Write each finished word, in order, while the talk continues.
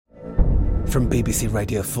From BBC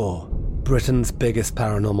Radio 4, Britain's biggest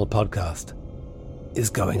paranormal podcast is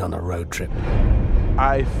going on a road trip.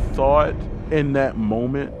 I thought in that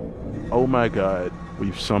moment, oh my God,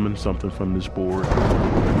 we've summoned something from this board.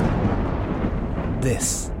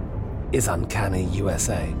 This is Uncanny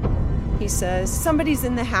USA. He says, somebody's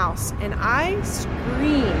in the house, and I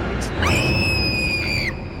screamed.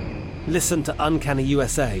 Listen to Uncanny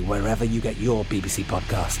USA wherever you get your BBC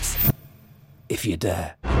podcasts, if you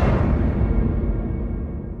dare.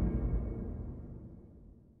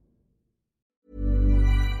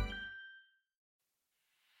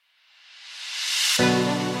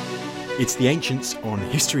 It's The Ancients on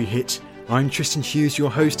History Hit. I'm Tristan Hughes,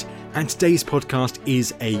 your host, and today's podcast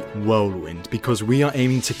is a whirlwind because we are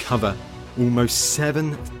aiming to cover almost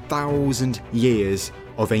 7,000 years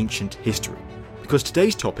of ancient history. Because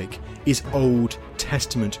today's topic is Old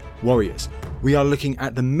Testament warriors. We are looking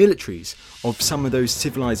at the militaries of some of those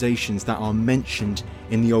civilizations that are mentioned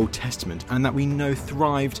in the Old Testament and that we know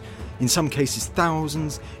thrived, in some cases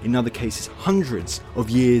thousands, in other cases hundreds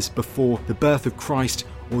of years before the birth of Christ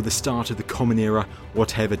or the start of the Common Era,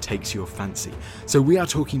 whatever takes your fancy. So we are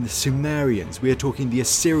talking the Sumerians, we are talking the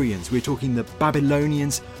Assyrians, we're talking the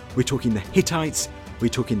Babylonians, we're talking the Hittites, we're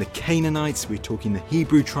talking the Canaanites, we're talking the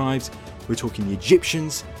Hebrew tribes, we're talking the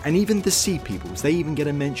Egyptians, and even the Sea Peoples, they even get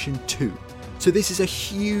a mention too. So this is a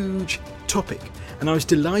huge topic, and I was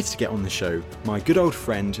delighted to get on the show my good old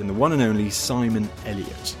friend and the one and only Simon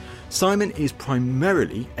Elliott. Simon is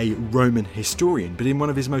primarily a Roman historian, but in one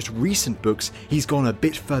of his most recent books, he's gone a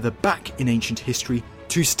bit further back in ancient history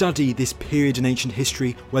to study this period in ancient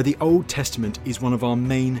history where the Old Testament is one of our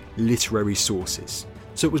main literary sources.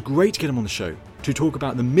 So it was great to get him on the show to talk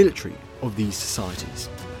about the military of these societies.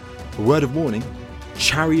 A word of warning,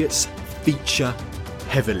 chariots feature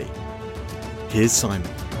heavily. Here's Simon.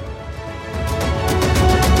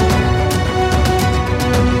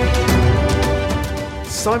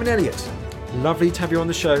 Simon Elliott, lovely to have you on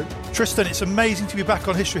the show. Tristan, it's amazing to be back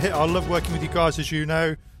on History Hit. I love working with you guys, as you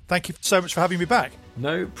know. Thank you so much for having me back.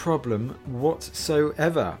 No problem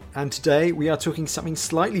whatsoever. And today we are talking something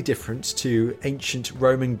slightly different to ancient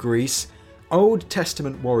Roman Greece, Old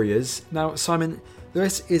Testament warriors. Now, Simon,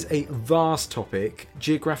 this is a vast topic,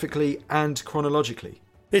 geographically and chronologically.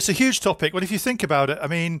 It's a huge topic. Well, if you think about it, I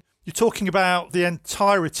mean, you're talking about the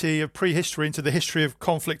entirety of prehistory into the history of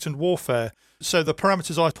conflict and warfare. So the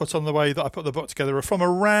parameters I put on the way that I put the book together are from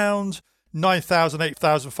around 9,000,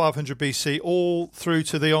 8,500 BC, all through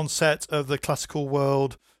to the onset of the classical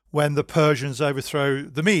world when the Persians overthrow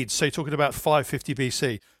the Medes. So you're talking about 550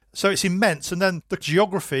 BC. So it's immense. And then the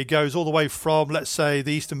geography goes all the way from, let's say,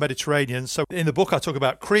 the Eastern Mediterranean. So in the book, I talk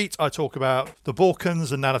about Crete, I talk about the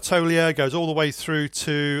Balkans and Anatolia, it goes all the way through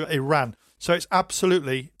to Iran. So it's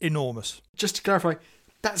absolutely enormous. Just to clarify,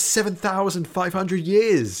 that's 7,500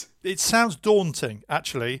 years. It sounds daunting,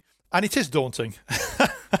 actually, and it is daunting.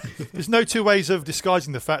 There's no two ways of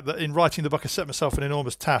disguising the fact that in writing the book I set myself an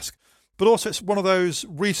enormous task. But also it's one of those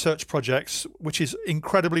research projects which is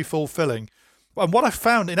incredibly fulfilling. And what I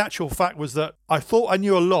found in actual fact was that I thought I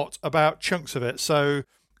knew a lot about chunks of it. So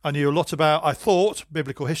I knew a lot about, I thought,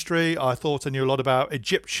 biblical history. I thought I knew a lot about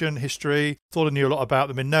Egyptian history. Thought I knew a lot about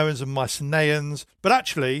the Minoans and Mycenaeans. But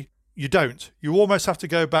actually, you don't. You almost have to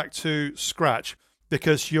go back to scratch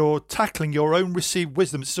because you're tackling your own received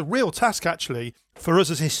wisdom. It's a real task, actually, for us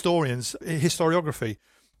as historians, historiography,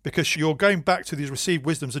 because you're going back to these received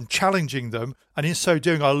wisdoms and challenging them. And in so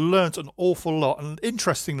doing, I learnt an awful lot. And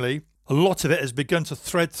interestingly, a lot of it has begun to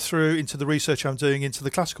thread through into the research I'm doing into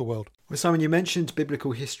the classical world. Well, Simon, you mentioned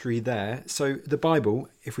biblical history there. So the Bible,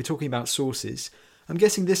 if we're talking about sources, I'm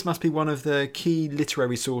guessing this must be one of the key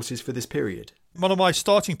literary sources for this period. One of my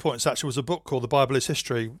starting points actually was a book called The Bible is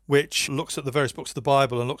History, which looks at the various books of the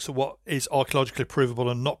Bible and looks at what is archaeologically provable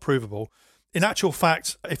and not provable. In actual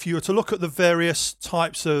fact, if you were to look at the various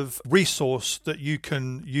types of resource that you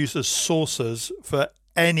can use as sources for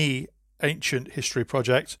any ancient history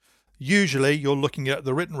project, usually you're looking at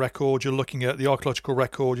the written record, you're looking at the archaeological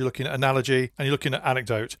record, you're looking at analogy, and you're looking at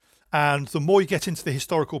anecdote. And the more you get into the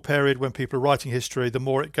historical period when people are writing history, the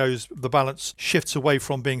more it goes, the balance shifts away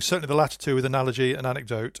from being certainly the latter two with analogy and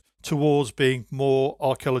anecdote towards being more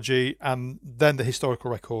archaeology and then the historical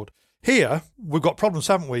record. Here, we've got problems,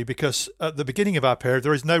 haven't we? Because at the beginning of our period,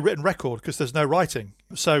 there is no written record because there's no writing.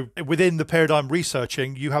 So within the period I'm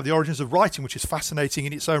researching, you have the origins of writing, which is fascinating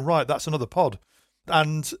in its own right. That's another pod.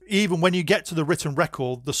 And even when you get to the written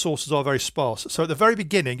record, the sources are very sparse. So at the very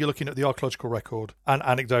beginning, you're looking at the archaeological record and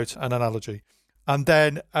anecdote and analogy. And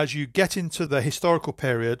then as you get into the historical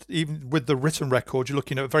period, even with the written record, you're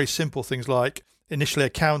looking at very simple things like initially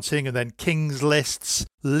accounting and then kings lists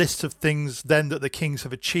of things then that the kings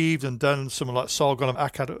have achieved and done, someone like Sargon of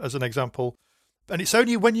Akkad as an example. And it's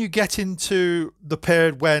only when you get into the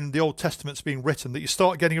period when the Old Testament's being written that you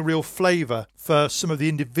start getting a real flavour for some of the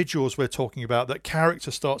individuals we're talking about, that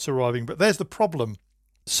character starts arriving. But there's the problem.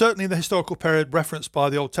 Certainly in the historical period referenced by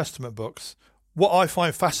the Old Testament books, what I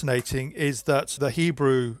find fascinating is that the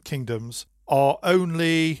Hebrew kingdoms are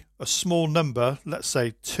only a small number, let's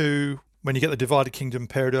say 2, when you get the divided kingdom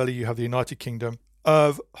period earlier, you have the United Kingdom,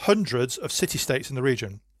 of hundreds of city-states in the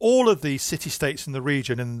region. All of these city-states in the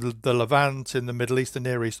region, in the Levant, in the Middle East, the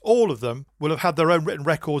Near East, all of them will have had their own written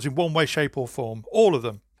records in one way, shape or form. All of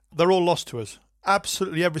them. They're all lost to us.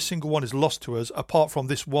 Absolutely every single one is lost to us, apart from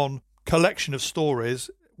this one collection of stories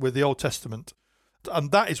with the Old Testament.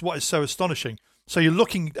 And that is what is so astonishing. So you're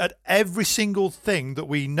looking at every single thing that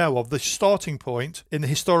we know of. The starting point in the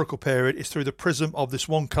historical period is through the prism of this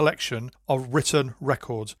one collection of written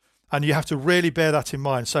records. And you have to really bear that in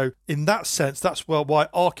mind. So in that sense, that's why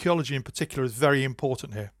archaeology in particular is very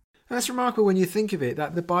important here. And that's remarkable when you think of it,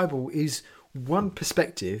 that the Bible is one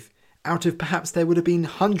perspective out of perhaps there would have been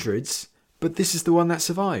hundreds, but this is the one that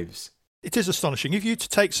survives. It is astonishing. If you to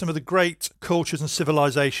take some of the great cultures and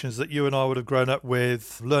civilizations that you and I would have grown up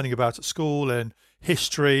with, learning about at school in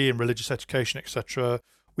history and religious education, etc.,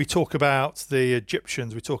 we talk about the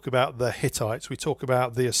Egyptians, we talk about the Hittites, we talk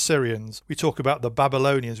about the Assyrians, we talk about the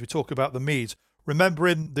Babylonians, we talk about the Medes. Remember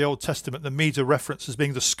in the Old Testament, the Medes are referenced as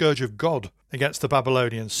being the scourge of God against the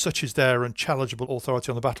Babylonians. Such is their unchallengeable authority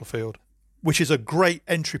on the battlefield, which is a great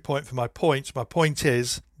entry point for my point. My point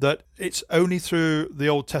is that it's only through the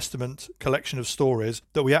Old Testament collection of stories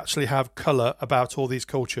that we actually have colour about all these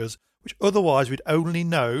cultures, which otherwise we'd only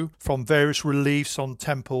know from various reliefs on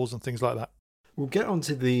temples and things like that. We'll get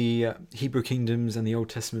onto the Hebrew kingdoms and the Old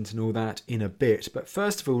Testament and all that in a bit. But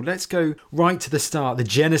first of all, let's go right to the start, the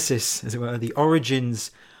genesis, as it were, the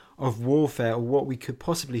origins of warfare, or what we could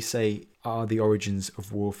possibly say are the origins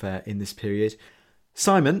of warfare in this period.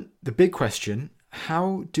 Simon, the big question,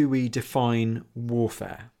 how do we define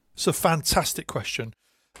warfare? It's a fantastic question.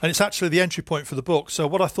 And it's actually the entry point for the book. So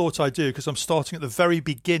what I thought I'd do, because I'm starting at the very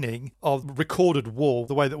beginning of recorded war,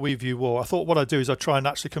 the way that we view war, I thought what I'd do is I'd try and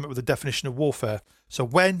actually come up with a definition of warfare. So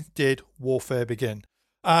when did warfare begin?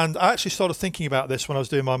 And I actually started thinking about this when I was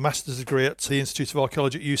doing my master's degree at the Institute of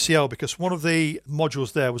Archaeology at UCL, because one of the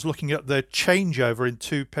modules there was looking at the changeover in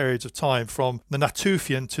 2 periods of time from the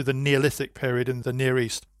Natufian to the Neolithic period in the Near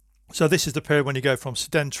East. So this is the period when you go from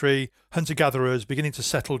sedentary hunter-gatherers beginning to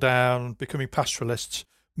settle down, becoming pastoralists,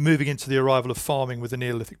 moving into the arrival of farming with the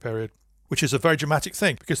Neolithic period, which is a very dramatic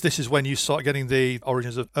thing, because this is when you start getting the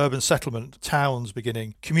origins of urban settlement, towns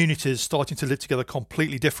beginning, communities starting to live together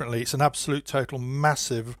completely differently. It's an absolute, total,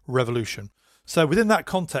 massive revolution. So within that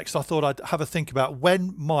context, I thought I'd have a think about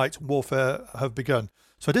when might warfare have begun.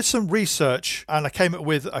 So I did some research and I came up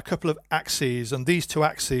with a couple of axes, and these 2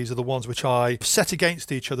 axes are the ones which I set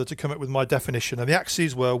against each other to come up with my definition. And the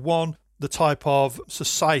axes were, 1, the type of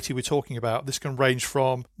society we're talking about. This can range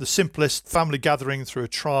from the simplest family gathering through a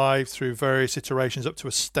tribe, through various iterations up to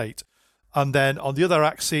a state. And then on the other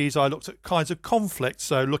axes, I looked at kinds of conflict.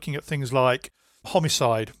 So looking at things like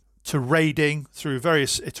homicide to raiding through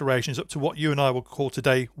various iterations up to what you and I would call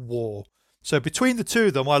today war. So between the 2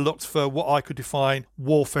 of them, I looked for what I could define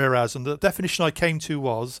warfare as. And the definition I came to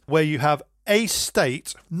was where you have a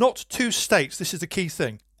state, not 2 states. This is the key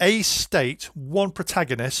thing. A state, one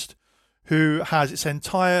protagonist, who has its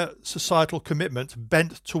entire societal commitment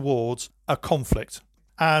bent towards a conflict.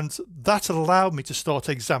 And that allowed me to start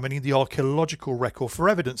examining the archaeological record for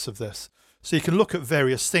evidence of this. So you can look at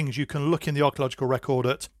various things. You can look in the archaeological record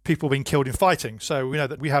at people being killed in fighting. So we know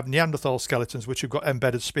that we have Neanderthal skeletons which have got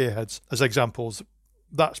embedded spearheads as examples.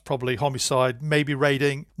 That's probably homicide, maybe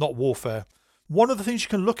raiding, not warfare. One of the things you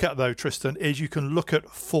can look at though, Tristan, is you can look at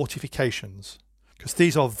fortifications, because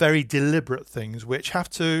these are very deliberate things which have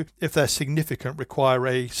to, if they're significant, require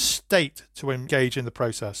a state to engage in the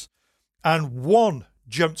process. And one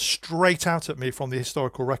jumped straight out at me from the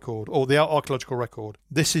historical record, or the archaeological record.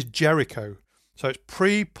 This is Jericho. So it's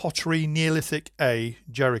pre-pottery Neolithic A,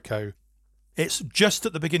 Jericho. It's just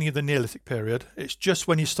at the beginning of the Neolithic period. It's just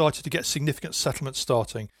when you started to get significant settlements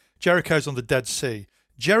starting. Jericho's on the Dead Sea.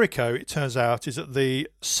 Jericho, it turns out, is at the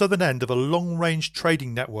southern end of a long-range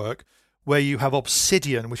trading network where you have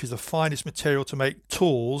obsidian, which is the finest material to make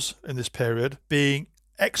tools in this period, being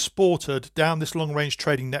exported down this long-range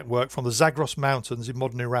trading network from the Zagros Mountains in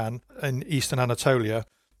modern Iran and eastern Anatolia,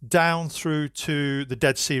 down through to the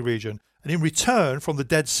Dead Sea region. And in return, from the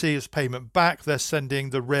Dead Sea as payment back, they're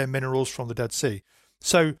sending the rare minerals from the Dead Sea.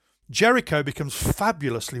 So Jericho becomes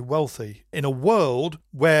fabulously wealthy in a world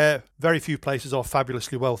where very few places are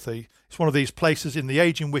fabulously wealthy. It's one of these places in the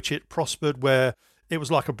age in which it prospered where it was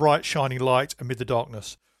like a bright shining light amid the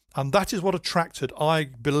darkness. And that is what attracted, I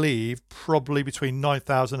believe, probably between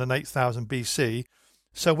 9,000 and 8,000 BC.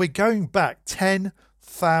 So we're going back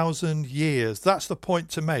 10,000 years. That's the point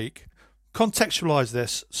to make. Contextualize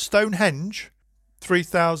this. Stonehenge,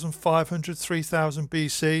 3,500, 3,000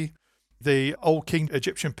 BC. The Old King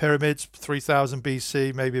Egyptian pyramids, 3000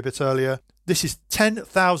 BC, maybe a bit earlier. This is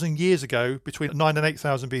 10,000 years ago, between 9 and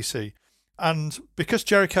 8,000 BC. And because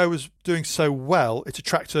Jericho was doing so well, it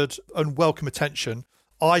attracted unwelcome attention,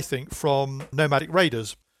 I think, from nomadic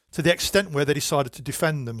raiders, to the extent where they decided to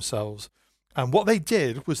defend themselves. And what they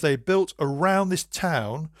did was they built around this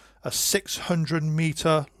town a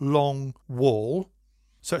 600-metre long wall.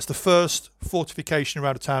 So it's the first fortification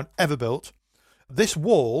around a town ever built. This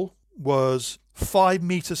wall was 5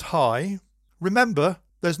 metres high. Remember,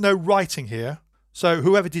 there's no writing here. So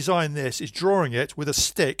whoever designed this is drawing it with a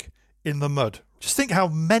stick in the mud. Just think how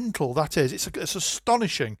mental that is. It's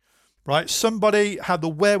astonishing, right? Somebody had the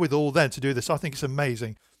wherewithal then to do this. I think it's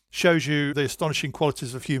amazing. Shows you the astonishing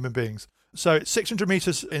qualities of human beings. So it's 600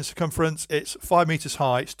 metres in circumference. It's 5 metres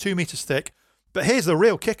high. It's 2 metres thick. But here's the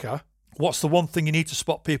real kicker. What's the one thing you need to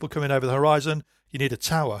spot people coming over the horizon? You need a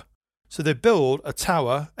tower. So they build a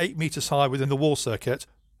tower 8 metres high within the wall circuit.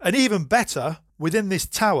 And even better, within this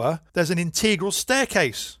tower, there's an integral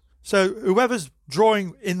staircase. So whoever's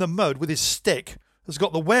drawing in the mud with his stick has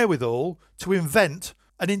got the wherewithal to invent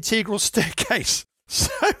an integral staircase.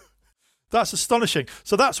 So that's astonishing.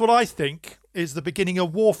 So that's what I think is the beginning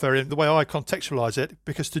of warfare in the way I contextualise it,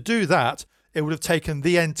 because to do that, it would have taken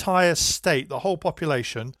the entire state, the whole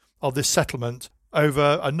population of this settlement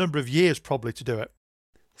over a number of years probably to do it.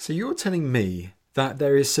 So you're telling me that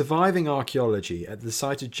there is surviving archaeology at the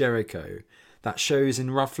site of Jericho that shows in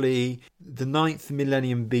roughly the 9th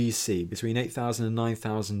millennium BC, between 8,000 and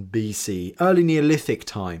 9,000 BC, early Neolithic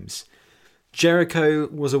times. Jericho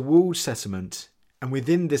was a walled settlement, and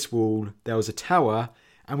within this wall there was a tower,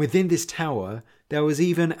 and within this tower there was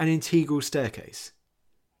even an integral staircase.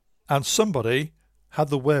 And somebody had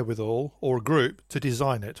the wherewithal, or a group, to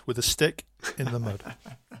design it with a stick in the mud.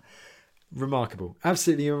 Remarkable.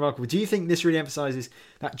 Absolutely remarkable. Do you think this really emphasises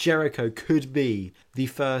that Jericho could be the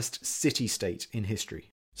first city-state in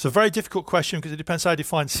history? It's a very difficult question because it depends how you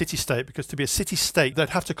define city-state, because to be a city-state,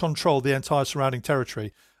 they'd have to control the entire surrounding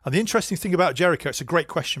territory. And the interesting thing about Jericho, it's a great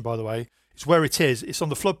question, by the way, is where it is. It's on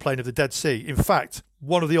the floodplain of the Dead Sea. In fact,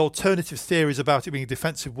 one of the alternative theories about it being a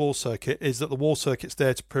defensive wall circuit is that the wall circuit's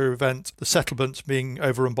there to prevent the settlement being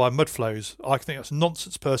overrun by mud flows. I think that's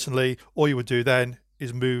nonsense, personally. All you would do then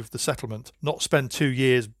is move the settlement, not spend 2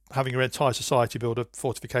 years having your entire society build a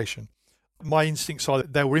fortification. My instincts are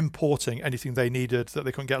that they were importing anything they needed that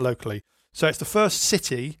they couldn't get locally. So it's the first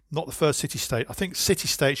city, not the first city-state. I think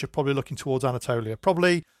city-states are probably looking towards Anatolia,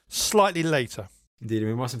 probably slightly later. Indeed,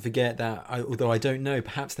 we mustn't forget that, although I don't know,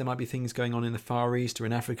 perhaps there might be things going on in the Far East or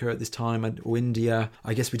in Africa at this time, or India.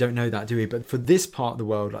 I guess we don't know that, do we? But for this part of the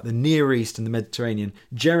world, like the Near East and the Mediterranean,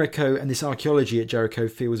 Jericho and this archaeology at Jericho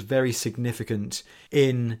feels very significant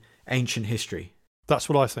in ancient history. That's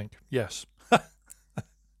what I think, yes.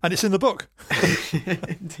 And it's in the book.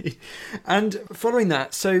 Indeed. And following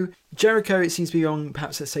that, so Jericho, it seems to be on,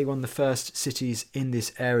 perhaps let's say, one of the first cities in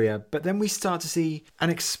this area. But then we start to see an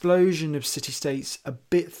explosion of city-states a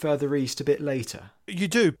bit further east, a bit later. You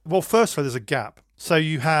do. Well, firstly, there's a gap. So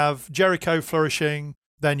you have Jericho flourishing,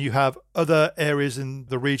 then you have other areas in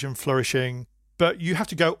the region flourishing. But you have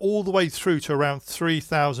to go all the way through to around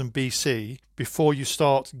 3000 BC before you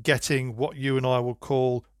start getting what you and I will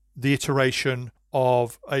call the iteration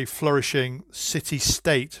of a flourishing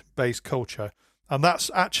city-state based culture. And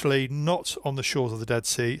that's actually not on the shores of the Dead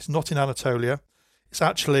Sea. It's not in Anatolia. It's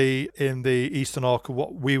actually in the eastern arc of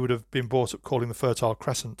what we would have been brought up calling the Fertile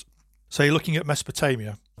Crescent. So you're looking at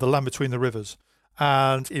Mesopotamia, the land between the rivers.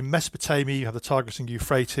 And in Mesopotamia, you have the Tigris and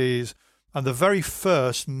Euphrates, and the very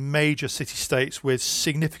first major city-states with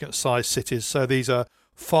significant sized cities. So these are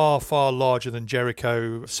far, far larger than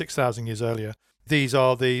Jericho 6,000 years earlier. These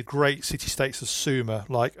are the great city-states of Sumer,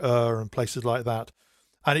 like and places like that.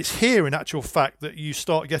 And it's here, in actual fact, that you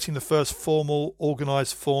start getting the first formal,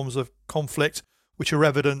 organised forms of conflict, which are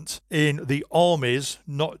evident in the armies,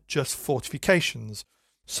 not just fortifications.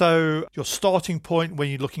 So your starting point when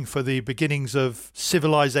you're looking for the beginnings of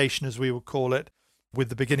civilization, as we would call it, with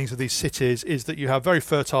the beginnings of these cities, is that you have very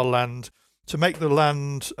fertile land to make the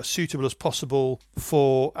land as suitable as possible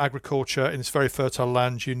for agriculture in this very fertile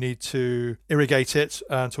land, you need to irrigate it.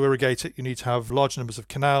 And to irrigate it, you need to have large numbers of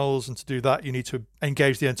canals. And to do that, you need to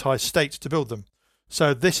engage the entire state to build them.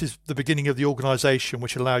 So this is the beginning of the organisation,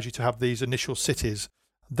 which allows you to have these initial cities.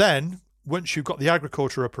 Then, once you've got the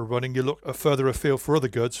agriculture up and running, you look further afield for other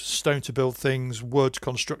goods, stone to build things, wood to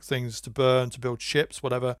construct things, to burn, to build ships,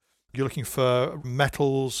 whatever. You're looking for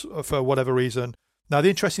metals for whatever reason. Now, the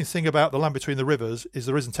interesting thing about the land between the rivers is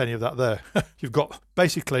there isn't any of that there. You've got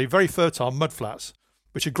basically very fertile mudflats,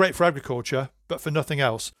 which are great for agriculture, but for nothing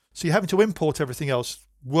else. So you're having to import everything else.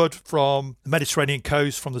 Wood from the Mediterranean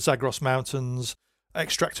coast, from the Zagros Mountains,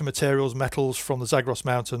 extracting materials, metals from the Zagros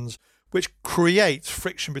Mountains, which creates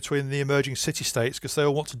friction between the emerging city-states because they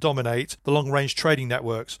all want to dominate the long-range trading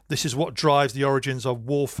networks. This is what drives the origins of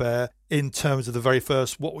warfare in terms of the very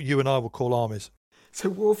first, what you and I would call armies. So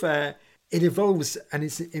warfare, it evolves, and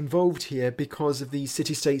it's involved here because of these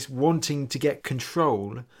city-states wanting to get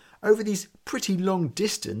control over these pretty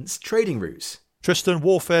long-distance trading routes. Tristan,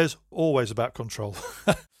 warfare's always about control.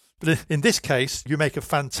 But in this case, you make a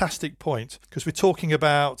fantastic point because we're talking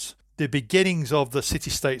about the beginnings of the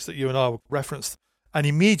city-states that you and I referenced, and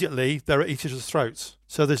immediately they're at each other's throats.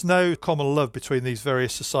 So there's no common love between these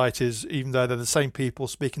various societies, even though they're the same people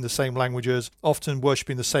speaking the same languages, often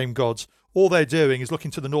worshipping the same gods. All they're doing is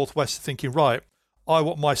looking to the northwest thinking, right, I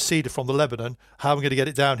want my cedar from the Lebanon, how am I going to get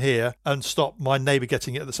it down here and stop my neighbour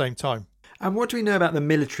getting it at the same time? And what do we know about the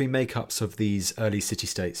military makeups of these early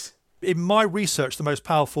city-states? In my research, the most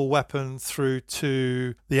powerful weapon through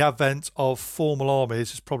to the advent of formal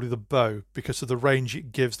armies is probably the bow because of the range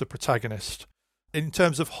it gives the protagonist. In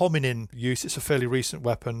terms of hominin use, it's a fairly recent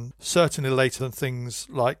weapon, certainly later than things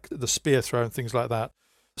like the spear throw and things like that.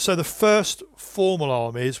 So the first formal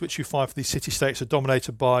armies, which you find for these city-states, are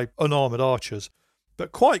dominated by unarmoured archers.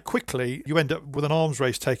 But quite quickly, you end up with an arms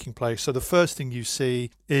race taking place. So the first thing you see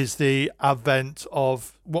is the advent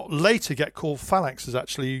of what later get called phalanxes,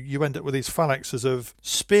 actually. You end up with these phalanxes of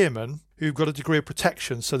spearmen who've got a degree of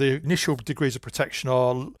protection. So the initial degrees of protection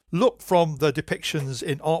are, look from the depictions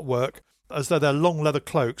in artwork, as though they're long leather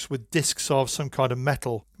cloaks with discs of some kind of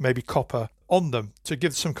metal, maybe copper, on them to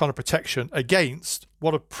give some kind of protection against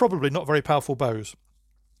what are probably not very powerful bows.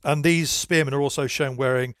 And these spearmen are also shown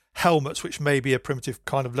wearing helmets, which may be a primitive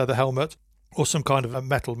kind of leather helmet or some kind of a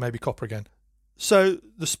metal, maybe copper again. So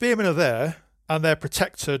the spearmen are there and they're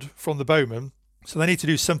protected from the bowmen. So they need to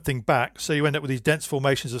do something back. So you end up with these dense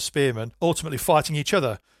formations of spearmen ultimately fighting each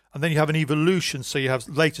other. And then you have an evolution. So you have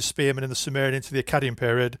later spearmen in the Sumerian into the Akkadian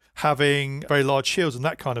period having very large shields and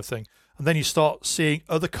that kind of thing. And then you start seeing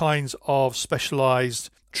other kinds of specialised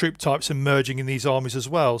troop types emerging in these armies as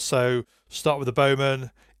well. So start with the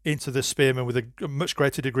bowmen, into the spearmen with a much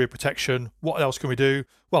greater degree of protection. What else can we do?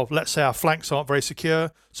 Well, let's say our flanks aren't very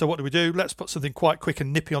secure. So what do? Let's put something quite quick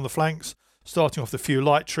and nippy on the flanks, starting off with a few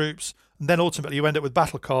light troops. And then ultimately you end up with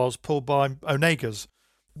battle cars pulled by onegas,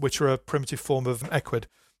 which are a primitive form of equid.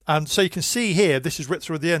 And so you can see here, this is written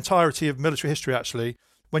through the entirety of military history, actually.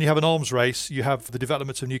 When you have an arms race, you have the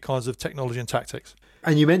development of new kinds of technology and tactics.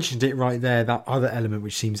 And you mentioned it right there, that other element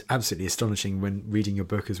which seems absolutely astonishing when reading your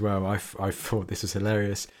book as well. I thought this was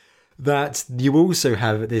hilarious. That you also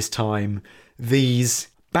have at this time these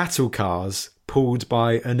battle cars pulled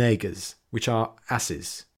by onegas, which are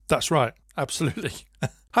asses. That's right, absolutely.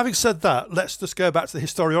 Having said that, let's just go back to the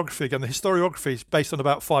historiography again. The historiography is based on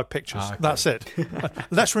about 5 pictures. Okay. That's it.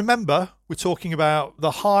 Let's remember, we're talking about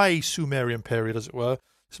the high Sumerian period, as it were.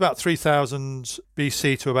 It's about 3000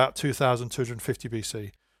 BC to about 2250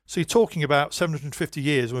 BC. So you're talking about 750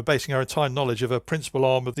 years, and we're basing our entire knowledge of a principal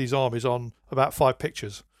arm of these armies on about 5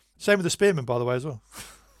 pictures. Same with the spearmen, by the way, as well.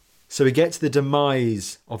 So we get to the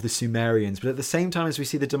demise of the Sumerians, but at the same time as we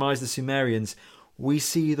see the demise of the Sumerians, we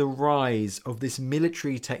see the rise of this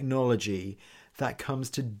military technology that comes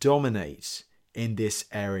to dominate in this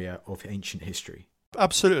area of ancient history.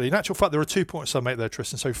 Absolutely. In actual fact, there are 2 points I'll make there,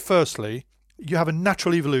 Tristan. So firstly, you have a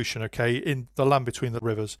natural evolution, okay, in the land between the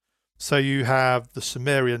rivers. So you have the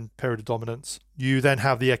Sumerian period of dominance. You then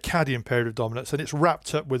have the Akkadian period of dominance, and it's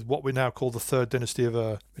wrapped up with what we now call the Third Dynasty of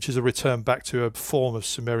Ur, which is a return back to a form of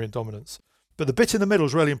Sumerian dominance. But the bit in the middle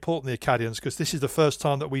is really important, the Akkadians, because this is the first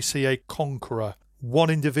time that we see a conqueror,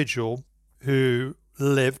 one individual who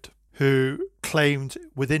lived, who claimed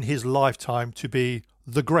within his lifetime to be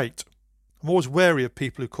the Great. I'm always wary of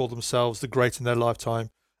people who call themselves the Great in their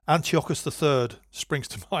lifetime. Antiochus III springs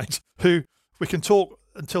to mind, who we can talk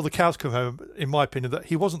until the cows come home, in my opinion, that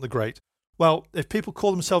he wasn't the Great. Well, if people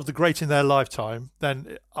call themselves the Great in their lifetime,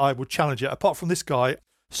 then I would challenge it. Apart from this guy,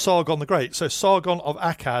 Sargon the Great. So Sargon of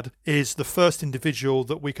Akkad is the first individual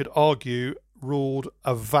that we could argue ruled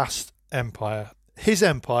a vast empire. His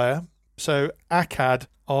empire, so Akkad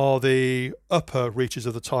are the upper reaches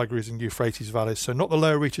of the Tigris and Euphrates valleys, so not the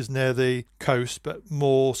lower reaches near the coast, but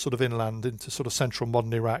more sort of inland into sort of central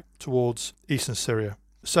modern Iraq towards eastern Syria.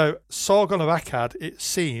 So Sargon of Akkad, it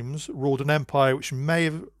seems, ruled an empire which may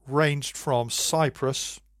have ranged from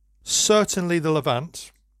Cyprus, certainly the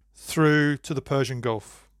Levant, through to the Persian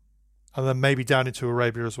Gulf, and then maybe down into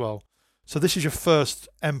Arabia as well. So this is your first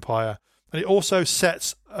empire. And it also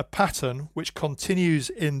sets a pattern which continues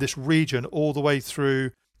in this region all the way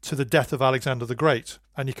through to the death of Alexander the Great.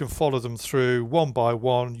 And you can follow them through one by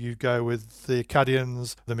one. You go with the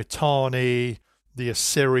Akkadians, the Mitanni, the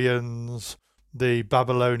Assyrians, the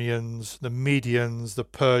Babylonians, the Medians, the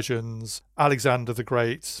Persians, Alexander the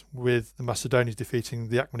Great, with the Macedonians defeating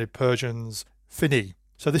the Achaemenid Persians, Fini.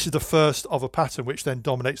 So this is the first of a pattern which then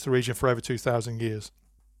dominates the region for over 2,000 years.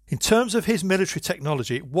 In terms of his military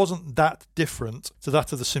technology, it wasn't that different to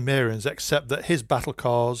that of the Sumerians, except that his battle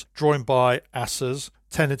cars, drawn by asses,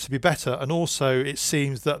 tended to be better. And also it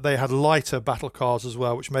seems that they had lighter battle cars as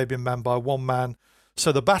well, which may have been manned by one man.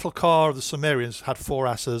 So the battle car of the Sumerians had 4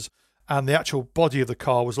 asses, and the actual body of the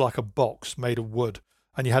car was like a box made of wood.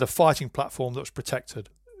 And you had a fighting platform that was protected.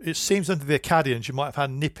 It seems under the Akkadians you might have had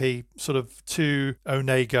nippy, sort of 2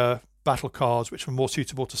 onega battle cars which were more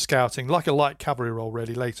suitable to scouting, like a light cavalry role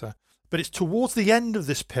really later. But it's towards the end of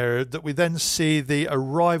this period that we then see the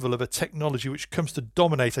arrival of a technology which comes to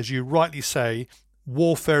dominate, as you rightly say,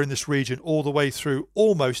 warfare in this region all the way through,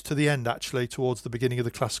 almost to the end actually, towards the beginning of the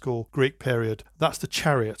classical Greek period. That's the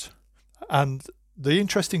chariot. And the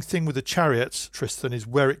interesting thing with the chariots, Tristan, is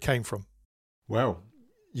where it came from. Well,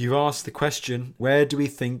 you asked the question, where do we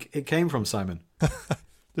think it came from, Simon?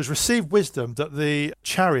 There's received wisdom that the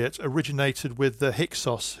chariot originated with the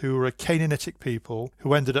Hyksos, who were a Canaanitic people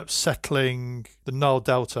who ended up settling the Nile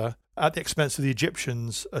Delta at the expense of the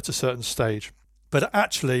Egyptians at a certain stage. But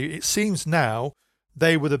actually, it seems now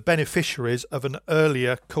they were the beneficiaries of an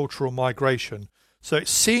earlier cultural migration. So it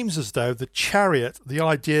seems as though the chariot, the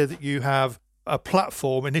idea that you have a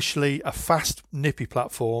platform, initially a fast, nippy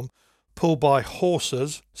platform, pulled by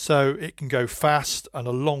horses, so it can go fast and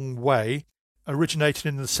a long way, originated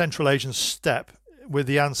in the Central Asian steppe with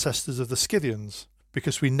the ancestors of the Scythians,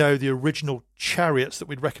 because we know the original chariots that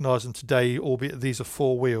we'd recognise them today, albeit these are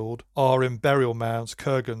 4-wheeled, are in burial mounds,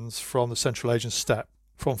 kurgans, from the Central Asian steppe,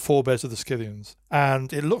 from forebears of the Scythians.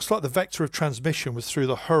 And it looks like the vector of transmission was through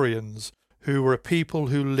the Hurrians, who were a people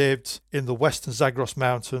who lived in the western Zagros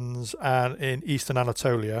Mountains and in eastern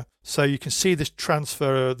Anatolia. So you can see this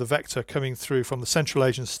transfer of the vector coming through from the Central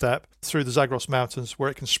Asian steppe through the Zagros Mountains, where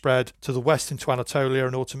it can spread to the west into Anatolia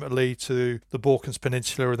and ultimately to the Balkans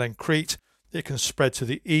Peninsula and then Crete. It can spread to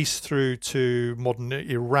the east through to modern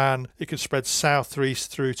Iran. It can spread south or east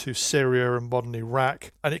through to Syria and modern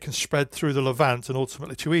Iraq. And it can spread through the Levant and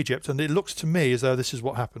ultimately to Egypt. And it looks to me as though this is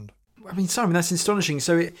what happened. I mean, Simon, that's astonishing.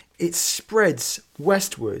 So it spreads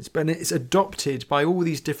westwards, but it's adopted by all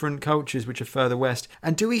these different cultures which are further west.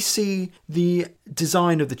 And do we see the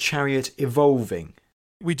design of the chariot evolving?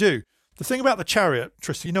 We do. The thing about the chariot,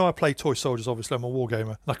 Tristan, you know I play toy soldiers, obviously, I'm a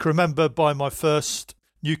wargamer. I can remember buying my first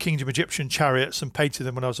New Kingdom Egyptian chariots and painting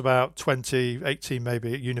them when I was about 20, 18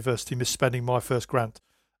 maybe, at university, misspending my first grant.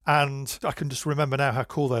 And I can just remember now how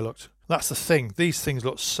cool they looked. That's the thing. These things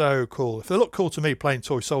look so cool. If they look cool to me playing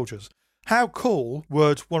toy soldiers, how cool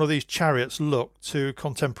would one of these chariots look to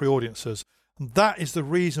contemporary audiences? And that is the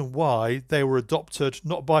reason why they were adopted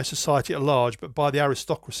not by society at large, but by the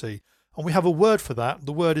aristocracy. And we have a word for that.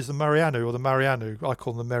 The word is the Marianu, or the Marianu. I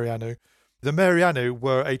call them the Marianu. The Marianu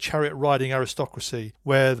were a chariot-riding aristocracy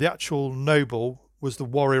where the actual noble was the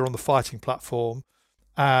warrior on the fighting platform,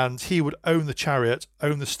 and he would own the chariot,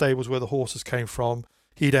 own the stables where the horses came from.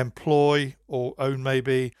 He'd employ, or own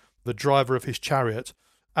maybe, the driver of his chariot.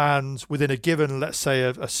 And within a given, let's say,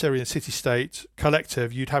 a Syrian city-state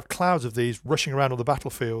collective, you'd have clouds of these rushing around on the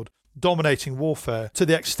battlefield, dominating warfare, to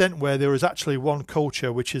the extent where there is actually one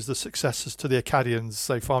culture, which is the successors to the Akkadians,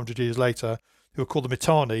 say 500 years later, who are called the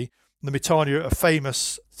Mitanni. The Mitanni are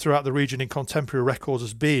famous throughout the region in contemporary records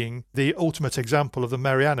as being the ultimate example of the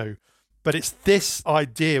Marianu. But it's this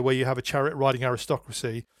idea where you have a chariot-riding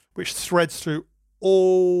aristocracy which threads through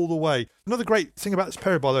all the way. Another great thing about this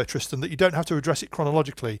period, by the way, Tristan, that you don't have to address it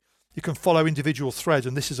chronologically. You can follow individual threads,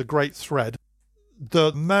 and this is a great thread.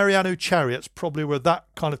 The Marianu chariots probably were that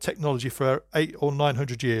kind of technology for 800 or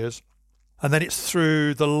 900 years. And then it's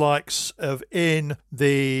through the likes of in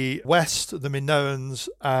the west, the Minoans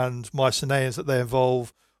and Mycenaeans that they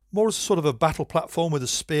involve more as sort of a battle platform with a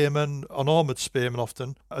spearman, an armoured spearman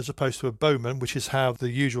often, as opposed to a bowman, which is how the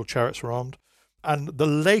usual chariots were armed. And the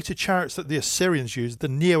later chariots that the Assyrians used, the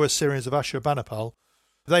Neo-Assyrians of Ashurbanipal,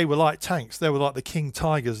 they were like tanks. They were like the King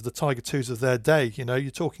Tigers, the Tiger IIs of their day. You know,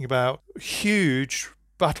 you're talking about huge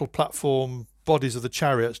battle platform bodies of the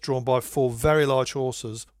chariots drawn by 4 very large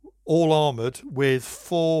horses, all armoured with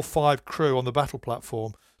 4 or 5 crew on the battle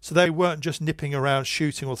platform. So they weren't just nipping around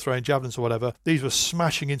shooting or throwing javelins or whatever. These were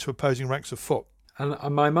smashing into opposing ranks of foot. And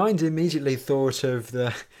my mind immediately thought of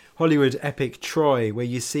the Hollywood epic Troy, where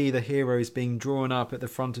you see the heroes being drawn up at the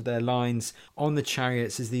front of their lines on the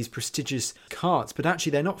chariots as these prestigious carts. But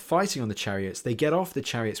actually, they're not fighting on the chariots. They get off the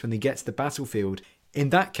chariots when they get to the battlefield. In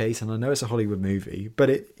that case, and I know it's a Hollywood movie, but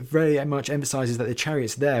it very much emphasises that the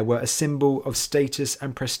chariots there were a symbol of status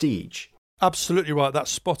and prestige. Absolutely right.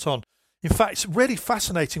 That's spot on. In fact, it's really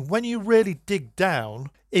fascinating when you really dig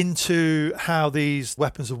down into how these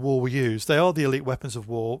weapons of war were used. They are the elite weapons of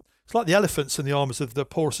war. It's like the elephants and the armours of the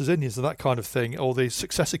Porus Indians and that kind of thing, or the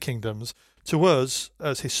successor kingdoms. To us,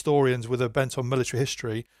 as historians with a bent on military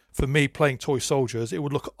history, for me playing toy soldiers, it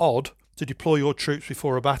would look odd to deploy your troops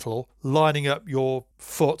before a battle, lining up your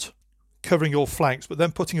foot, covering your flanks, but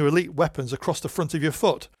then putting your elite weapons across the front of your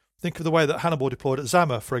foot. Think of the way that Hannibal deployed at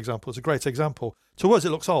Zama, for example. It's a great example. To us,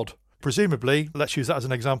 it looks odd. Presumably, let's use that as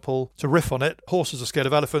an example to riff on it. Horses are scared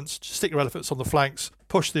of elephants. Just stick your elephants on the flanks,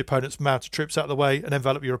 push the opponent's mounted troops out of the way and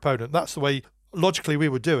envelop your opponent. That's the way, logically, we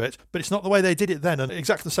would do it. But it's not the way they did it then. And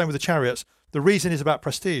exactly the same with the chariots. The reason is about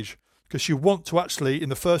prestige. Because you want to actually, in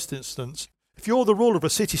the first instance, if you're the ruler of a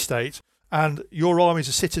city-state and your army is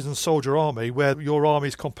a citizen soldier army where your army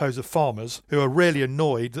is composed of farmers who are really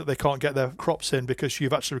annoyed that they can't get their crops in because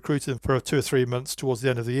you've actually recruited them for 2 or 3 months towards the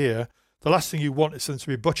end of the year, the last thing you want is them to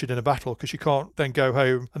be butchered in a battle because you can't then go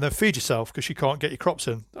home and then feed yourself because you can't get your crops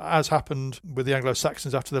in, as happened with the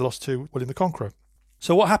Anglo-Saxons after they lost to William the Conqueror.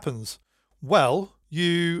 So what happens? Well,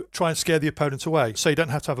 you try and scare the opponent away so you don't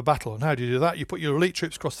have to have a battle. And how do you do that? You put your elite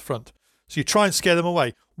troops across the front. So you try and scare them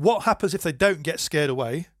away. What happens if they don't get scared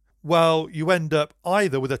away? Well, you end up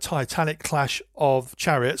either with a titanic clash of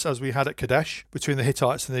chariots, as we had at Kadesh, between the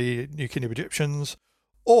Hittites and the New Kingdom Egyptians,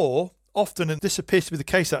 or often, and this appears to be the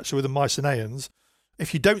case actually with the Mycenaeans,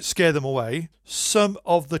 if you don't scare them away, some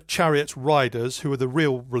of the chariot riders, who are the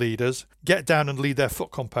real leaders, get down and lead their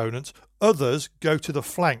foot components. Others go to the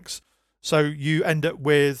flanks. So you end up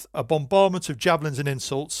with a bombardment of javelins and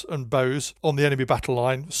insults and bows on the enemy battle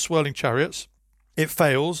line, swirling chariots. It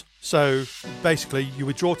fails, so basically you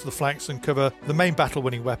withdraw to the flanks and cover the main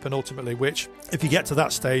battle-winning weapon ultimately, which, if you get to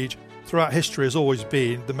that stage, throughout history has always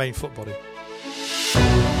been the main foot body.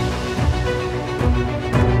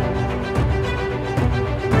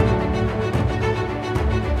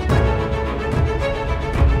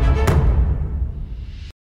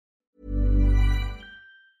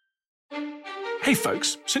 Hey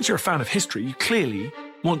folks, since you're a fan of history, you clearly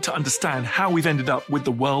want to understand how we've ended up with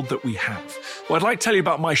the world that we have. Well, I'd like to tell you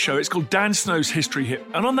about my show. It's called Dan Snow's History Hit.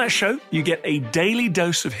 And on that show, you get a daily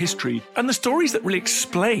dose of history and the stories that really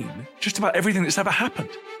explain just about everything that's ever happened.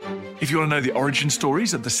 If you want to know the origin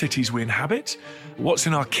stories of the cities we inhabit, what's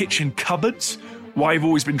in our kitchen cupboards, why we've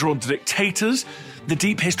always been drawn to dictators, the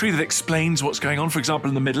deep history that explains what's going on, for example,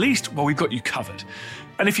 in the Middle East, well, we've got you covered.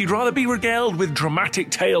 And if you'd rather be regaled with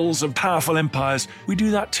dramatic tales of powerful empires, we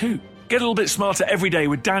do that too. Get a little bit smarter every day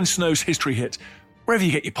with Dan Snow's History Hit, wherever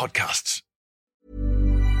you get your podcasts.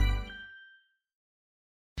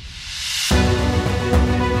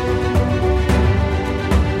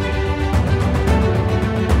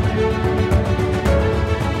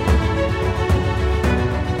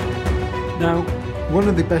 Now, one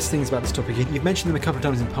of the best things about this topic, you've mentioned them a couple of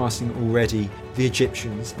times in passing already, the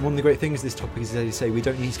Egyptians. And one of the great things of this topic is, as you say, we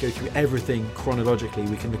don't need to go through everything chronologically,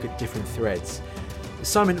 we can look at different threads.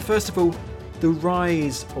 Simon, first of all, the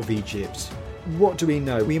rise of Egypt. What do we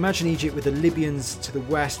know? We imagine Egypt with the Libyans to the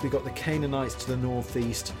west, we've got the Canaanites to the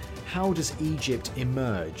northeast. How does Egypt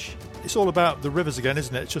emerge? It's all about the rivers again,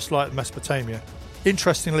 isn't it? It's just like Mesopotamia.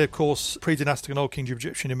 Interestingly, of course, pre-dynastic and Old Kingdom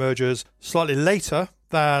Egyptian emerges slightly later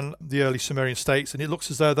than the early Sumerian states, and it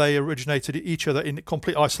looks as though they originated each other in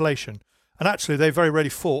complete isolation. And actually, they very rarely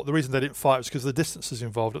fought. The reason they didn't fight was because of the distances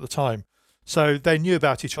involved at the time. So they knew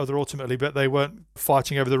about each other ultimately, but they weren't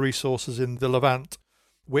fighting over the resources in the Levant,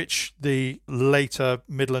 which the later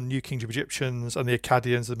Middle and New Kingdom Egyptians and the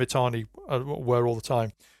Akkadians, the Mitanni, were all the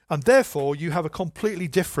time. And therefore, you have a completely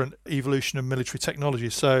different evolution of military technology.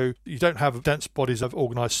 So you don't have dense bodies of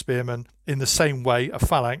organised spearmen in the same way, a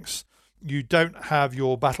phalanx. You don't have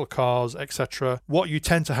your battle cars, etc. What you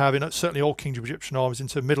tend to have in certainly Old Kingdom Egyptian armies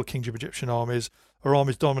into Middle Kingdom Egyptian armies are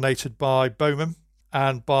armies dominated by bowmen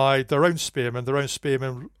and by their own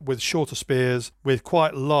spearmen with shorter spears, with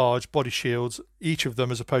quite large body shields, each of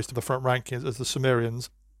them as opposed to the front rank as the Cimmerians,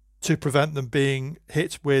 to prevent them being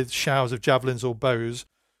hit with showers of javelins or bows.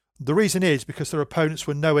 The reason is because their opponents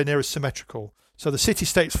were nowhere near as symmetrical. So the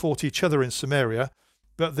city-states fought each other in Samaria,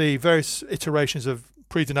 but the various iterations of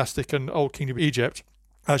pre-dynastic and Old Kingdom Egypt,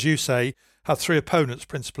 as you say, had three opponents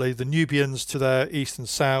principally: the Nubians to their east and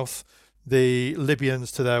south, the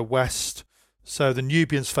Libyans to their west. So the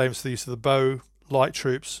Nubians famous for the use of the bow, light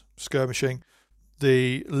troops, skirmishing.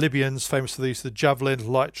 The Libyans famous for the use of the javelin,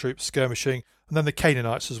 light troops, skirmishing. And then the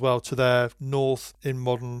Canaanites as well to their north in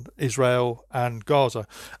modern Israel and Gaza.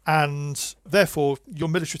 And therefore, your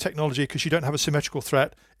military technology, because you don't have a symmetrical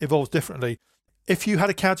threat, evolves differently. If you had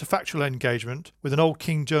a counterfactual engagement with an Old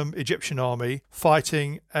Kingdom Egyptian army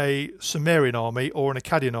fighting a Sumerian army or an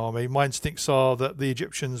Akkadian army, my instincts are that the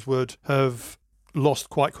Egyptians would have lost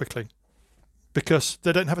quite quickly because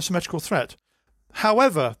they don't have a symmetrical threat.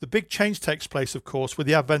 However, the big change takes place, of course, with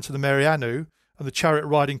the advent of the Marianu and the chariot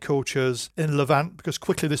riding cultures in Levant, because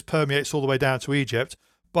quickly this permeates all the way down to Egypt.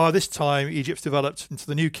 By this time, Egypt's developed into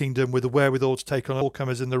the new kingdom with the wherewithal to take on all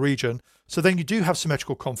comers in the region. So then you do have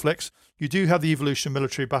symmetrical conflicts. You do have the evolution of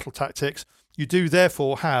military battle tactics. You do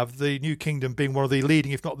therefore have the new kingdom being one of the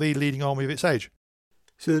leading, if not the leading army of its age.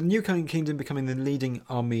 So the New Kingdom becoming the leading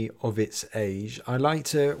army of its age. I'd like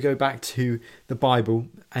to go back to the Bible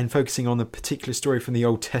and focusing on the particular story from the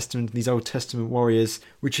Old Testament, these Old Testament warriors,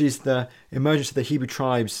 which is the emergence of the Hebrew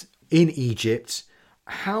tribes in Egypt.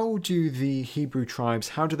 How do the Hebrew tribes,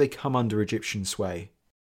 how do they come under Egyptian sway?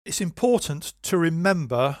 It's important to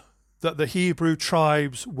remember that the Hebrew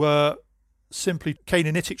tribes were simply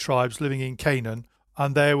Canaanitic tribes living in Canaan,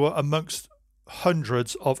 and they were amongst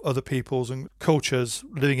hundreds of other peoples and cultures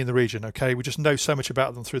living in the region. Okay, we just know so much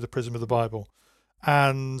about them through the prism of the Bible,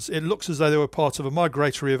 and it looks as though they were part of a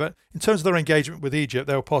migratory event. In terms of their engagement with Egypt,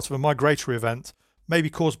 they were part of a migratory event, maybe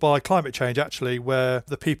caused by climate change actually, where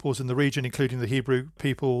the peoples in the region, including the Hebrew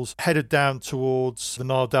peoples, headed down towards the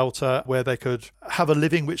Nile Delta where they could have a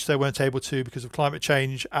living, which they weren't able to because of climate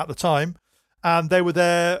change at the time. And they were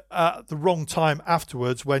there at the wrong time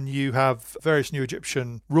afterwards, when you have various new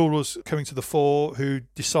Egyptian rulers coming to the fore who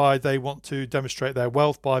decide they want to demonstrate their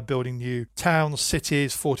wealth by building new towns,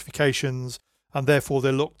 cities, fortifications, and therefore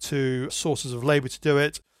they look to sources of labour to do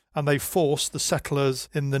it, and they force the settlers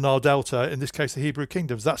in the Nile Delta, in this case the Hebrew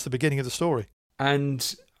kingdoms. That's the beginning of the story.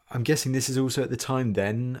 And I'm guessing this is also at the time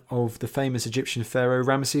then of the famous Egyptian pharaoh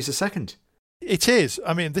Ramesses II. It is.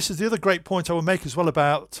 I mean, this is the other great point I will make as well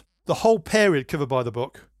about the whole period covered by the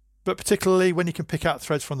book, but particularly when you can pick out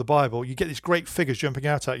threads from the Bible, you get these great figures jumping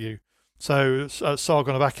out at you. So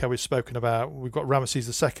Sargon of Akkad we've spoken about, we've got Ramesses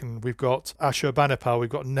II, we've got Ashurbanipal,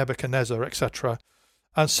 we've got Nebuchadnezzar, etc.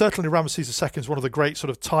 And certainly Ramesses II is one of the great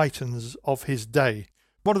sort of titans of his day.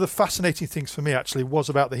 One of the fascinating things for me actually was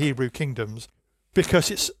about the Hebrew kingdoms,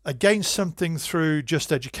 because it's again something through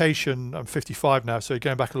just education. I'm 55 now, so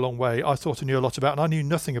going back a long way, I thought I knew a lot about and I knew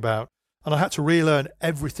nothing about. And I had to relearn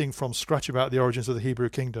everything from scratch about the origins of the Hebrew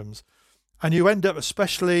kingdoms. And you end up,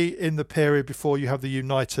 especially in the period before you have the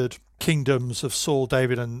united kingdoms of Saul,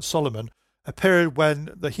 David and Solomon, a period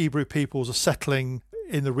when the Hebrew peoples are settling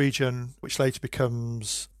in the region which later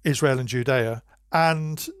becomes Israel and Judea,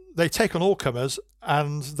 and they take on all comers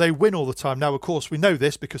and they win all the time. Now, of course, we know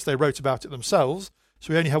this because they wrote about it themselves,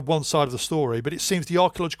 so we only have one side of the story, but it seems the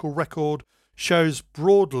archaeological record shows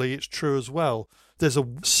broadly it's true as well. There's a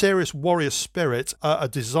serious warrior spirit, a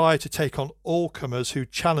desire to take on all comers who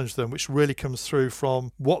challenge them, which really comes through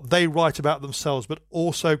from what they write about themselves, but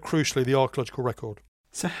also, crucially, the archaeological record.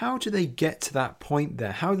 So how do they get to that point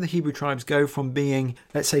there? How do the Hebrew tribes go from being,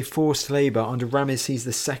 let's say, forced labour under Ramesses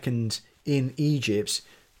II in Egypt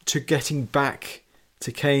to getting back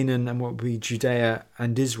to Canaan and what would be Judea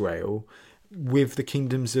and Israel with the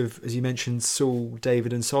kingdoms of, as you mentioned, Saul,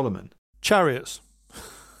 David and Solomon? Chariots.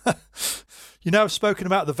 You know, I've spoken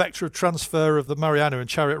about the vector of transfer of the Marianu and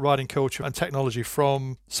chariot riding culture and technology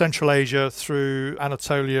from Central Asia through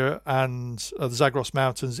Anatolia and the Zagros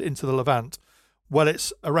Mountains into the Levant. Well,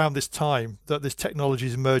 it's around this time that this technology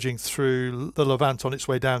is emerging through the Levant on its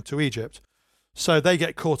way down to Egypt. So they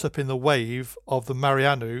get caught up in the wave of the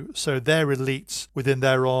Marianu, so their elites within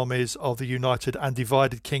their armies of the united and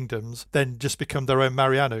divided kingdoms then just become their own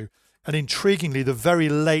Marianu. And intriguingly, the very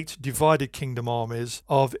late divided kingdom armies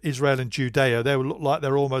of Israel and Judea, they will look like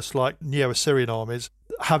they're almost like Neo-Assyrian armies,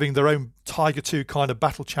 having their own Tiger II kind of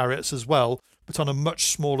battle chariots as well, but on a much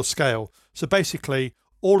smaller scale. So basically,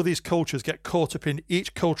 all of these cultures get caught up in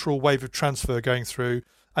each cultural wave of transfer going through,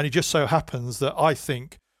 and it just so happens that I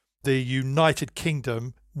think the United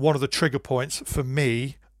Kingdom one of the trigger points for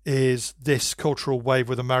me is this cultural wave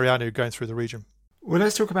with the Marianu going through the region. Well,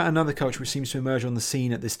 let's talk about another culture which seems to emerge on the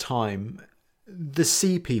scene at this time. The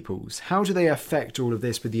Sea Peoples. How do they affect all of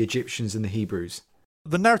this with the Egyptians and the Hebrews?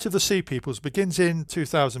 The narrative of the Sea Peoples begins in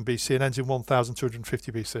 2000 BC and ends in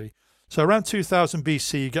 1250 BC. So around 2000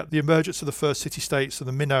 BC, you get the emergence of the first city-states of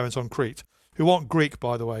the Minoans on Crete, who aren't Greek,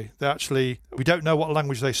 by the way. We don't know what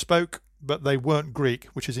language they spoke, but they weren't Greek,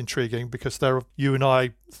 which is intriguing because you and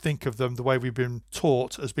I think of them the way we've been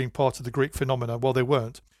taught as being part of the Greek phenomena. Well, they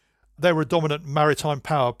weren't. They were a dominant maritime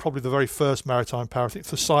power, probably the very first maritime power. I think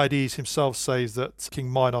Thucydides himself says that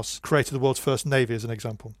King Minos created the world's first navy as an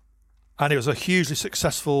example. And it was a hugely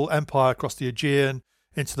successful empire across the Aegean,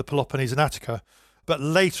 into the Peloponnese and Attica. But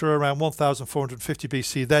later, around 1450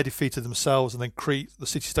 BC, they defeated themselves, and then Crete, the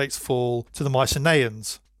city-states, fall to the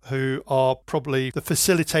Mycenaeans, who are probably the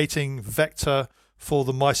facilitating vector for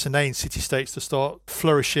the Mycenaean city-states to start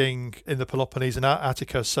flourishing in the Peloponnese and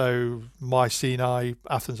Attica, so Mycenae,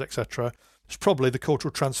 Athens, etc. It's probably the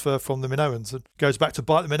cultural transfer from the Minoans. It goes back to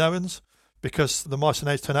bite the Minoans, because the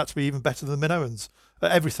Mycenaeans turn out to be even better than the Minoans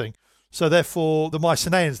at everything. So therefore, the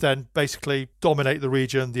Mycenaeans then basically dominate the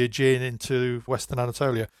region, the Aegean into Western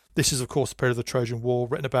Anatolia. This is, of course, the period of the Trojan War,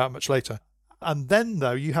 written about much later. And then,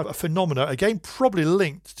 though, you have a phenomena, again, probably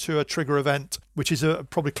linked to a trigger event, which is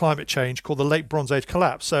probably climate change, called the Late Bronze Age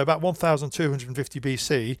collapse. So about 1250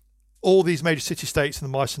 BC, all these major city-states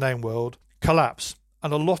in the Mycenaean world collapse.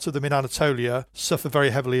 And a lot of them in Anatolia suffer very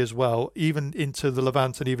heavily as well, even into the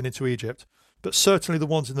Levant and even into Egypt. But certainly the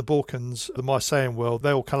ones in the Balkans, the Mycenaean world,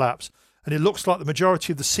 they all collapse. And it looks like the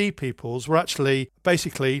majority of the Sea Peoples were actually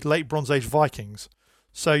basically Late Bronze Age Vikings.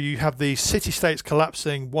 So you have the city-states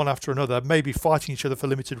collapsing one after another, maybe fighting each other for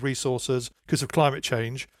limited resources because of climate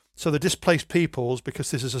change. So the displaced peoples,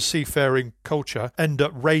 because this is a seafaring culture, end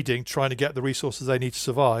up raiding, trying to get the resources they need to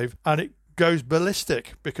survive. And it goes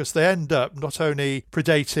ballistic because they end up not only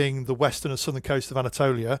predating the western and southern coast of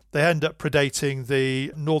Anatolia, they end up predating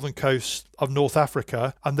the northern coast of North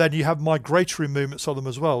Africa, and then you have migratory movements of them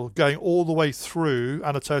as well, going all the way through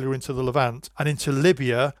Anatolia into the Levant and into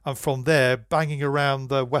Libya, and from there banging around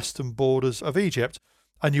the western borders of Egypt.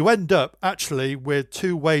 And you end up actually with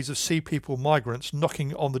two waves of Sea People migrants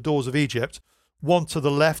knocking on the doors of Egypt, one to the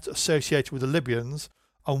left associated with the Libyans,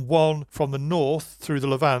 and one from the north through the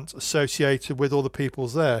Levant associated with all the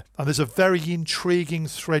peoples there. And there's a very intriguing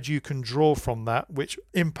thread you can draw from that, which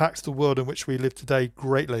impacts the world in which we live today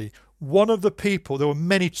greatly. One of the people, there were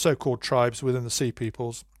many so-called tribes within the Sea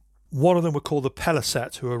Peoples. One of them were called the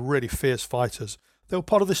Peliset, who are really fierce fighters. They were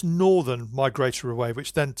part of this northern migratory wave,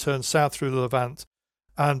 which then turned south through the Levant.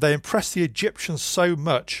 And they impressed the Egyptians so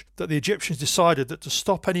much that the Egyptians decided that to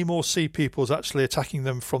stop any more Sea Peoples actually attacking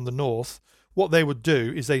them from the north, what they would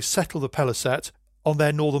do is they settle the Peliset on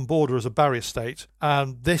their northern border as a barrier state.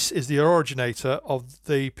 And this is the originator of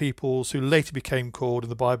the peoples who later became called in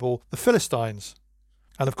the Bible the Philistines.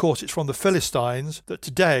 And of course, it's from the Philistines that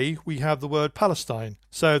today we have the word Palestine.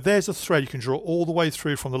 So there's a thread you can draw all the way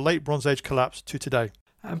through from the Late Bronze Age collapse to today.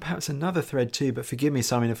 And perhaps another thread too, but forgive me,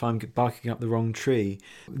 Simon, if I'm barking up the wrong tree.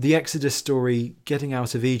 The Exodus story, getting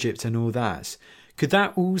out of Egypt and all that. Could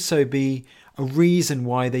that also be a reason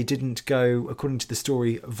why they didn't go, according to the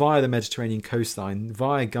story, via the Mediterranean coastline,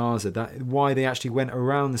 via Gaza, why they actually went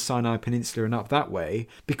around the Sinai Peninsula and up that way?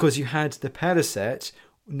 Because you had the Peliset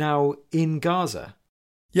now in Gaza.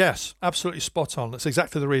 Yes, absolutely spot on. That's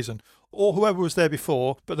exactly the reason. Or whoever was there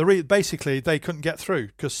before, but basically they couldn't get through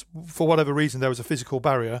because for whatever reason there was a physical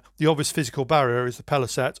barrier. The obvious physical barrier is the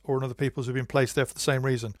Peliset or another peoples who've been placed there for the same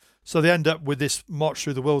reason. So they end up with this march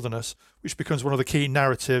through the wilderness, which becomes one of the key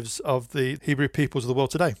narratives of the Hebrew peoples of the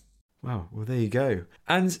world today. Wow, well, there you go.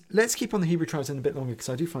 And let's keep on the Hebrew tribes then a bit longer, because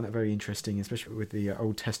I do find that very interesting, especially with the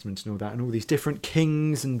Old Testament and all that, and all these different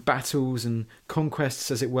kings and battles and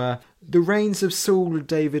conquests, as it were. The reigns of Saul,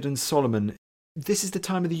 David and Solomon, this is the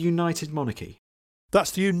time of the United Monarchy.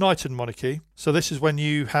 That's the United Monarchy. So this is when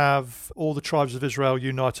you have all the tribes of Israel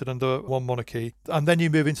united under one monarchy. And then you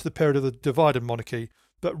move into the period of the divided monarchy.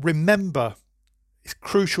 But remember, it's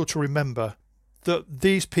crucial to remember that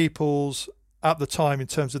these peoples at the time, in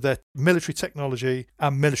terms of their military technology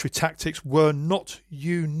and military tactics, were not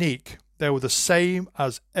unique. They were the same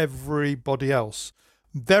as everybody else.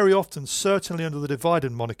 Very often, certainly under the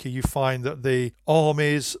divided monarchy, you find that the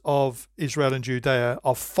armies of Israel and Judea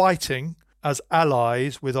are fighting as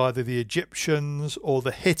allies with either the Egyptians or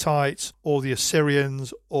the Hittites or the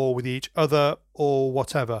Assyrians or with each other or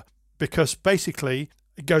whatever. Because basically,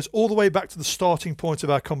 it goes all the way back to the starting point of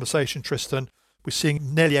our conversation, Tristan. We're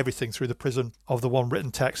seeing nearly everything through the prism of the one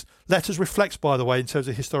written text. Letters reflects, by the way, in terms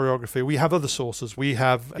of historiography, we have other sources. We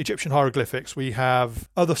have Egyptian hieroglyphics. We have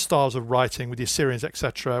other styles of writing with the Assyrians,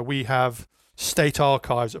 etc. We have state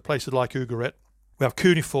archives at places like Ugarit. We have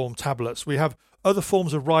cuneiform tablets. We have other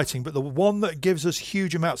forms of writing, but the one that gives us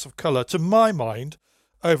huge amounts of colour, to my mind,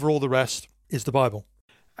 over all the rest, is the Bible.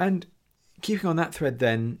 And keeping on that thread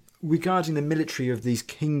then, regarding the military of these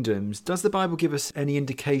kingdoms, does the Bible give us any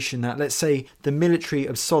indication that, let's say, the military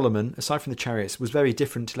of Solomon, aside from the chariots, was very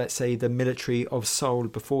different to, let's say, the military of Saul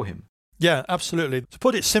before him? Yeah, absolutely. To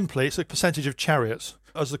put it simply, it's a percentage of chariots.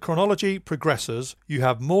 As the chronology progresses, you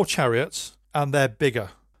have more chariots and they're bigger.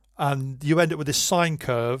 And you end up with this sine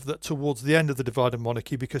curve that towards the end of the divided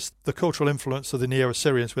monarchy, because the cultural influence of the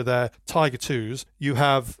Neo-Assyrians with their Tiger IIs, you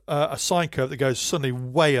have a sine curve that goes suddenly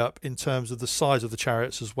way up in terms of the size of the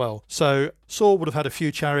chariots as well. So Saul would have had a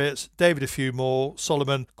few chariots, David a few more,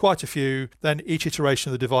 Solomon quite a few, then each iteration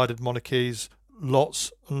of the divided monarchies,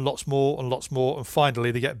 lots and lots more and lots more, and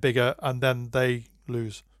finally they get bigger and then they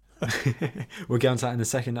lose. We'll get on to that in a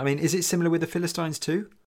second. I mean, is it similar with the Philistines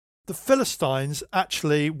too? The Philistines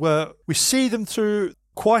actually we see them through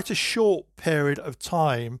quite a short period of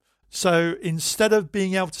time. So instead of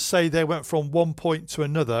being able to say they went from one point to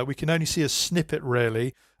another, we can only see a snippet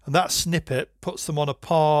really. And that snippet puts them on a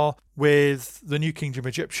par with the New Kingdom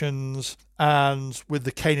Egyptians and with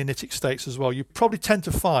the Canaanitic states as well. You probably tend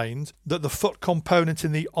to find that the foot component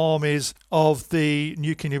in the armies of the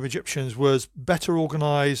New Kingdom Egyptians was better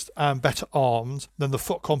organised and better armed than the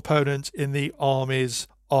foot component in the armies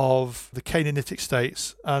of the Canaanitic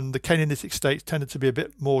states, and the Canaanitic states tended to be a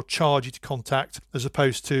bit more chargy to contact as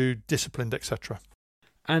opposed to disciplined, etc.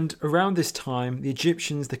 And around this time, the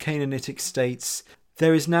Egyptians, the Canaanitic states,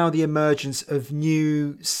 there is now the emergence of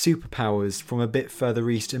new superpowers from a bit further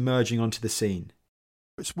east emerging onto the scene.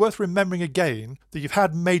 It's worth remembering again that you've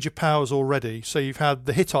had major powers already. So you've had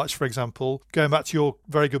the Hittites, for example, going back to your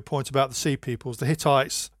very good point about the Sea Peoples. The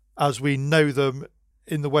Hittites, as we know them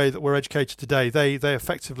in the way that we're educated today, they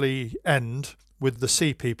effectively end with the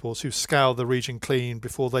Sea Peoples who scour the region clean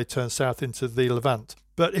before they turn south into the Levant.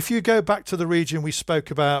 But if you go back to the region we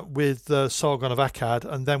spoke about with the Sargon of Akkad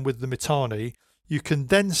and then with the Mitanni, you can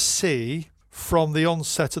then see from the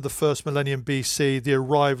onset of the first millennium BC the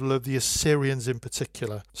arrival of the Assyrians in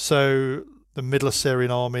particular. So the Middle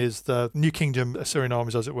Assyrian armies, the New Kingdom Assyrian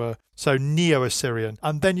armies, as it were. So Neo-Assyrian.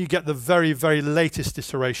 And then you get the very, very latest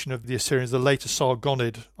iteration of the Assyrians, the later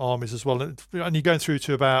Sargonid armies as well. And you're going through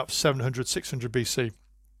to about 700, 600 BC,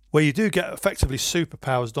 where you do get effectively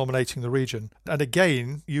superpowers dominating the region. And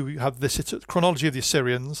again, you have this chronology of the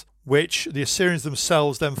Assyrians, which the Assyrians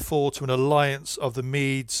themselves then fall to an alliance of the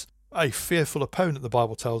Medes, a fearful opponent, the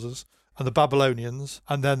Bible tells us, and the Babylonians.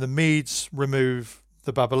 And then the Medes remove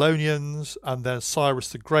the Babylonians, and then Cyrus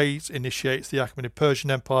the Great initiates the Achaemenid Persian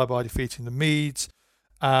Empire by defeating the Medes,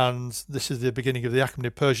 and this is the beginning of the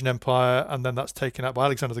Achaemenid Persian Empire, and then that's taken out by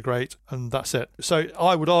Alexander the Great, and that's it. So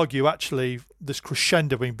I would argue actually this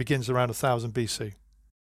crescendoing begins around 1000 BC.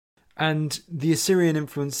 And the Assyrian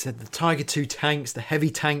influence, the Tiger II tanks, the heavy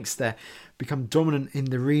tanks there, become dominant in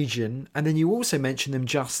the region. And then you also mentioned them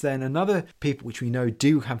just then. Another people which we know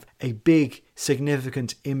do have a big,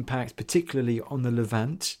 significant impact, particularly on the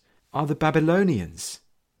Levant, are the Babylonians.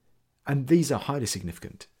 And these are highly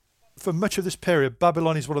significant. For much of this period,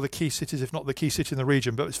 Babylon is one of the key cities, if not the key city in the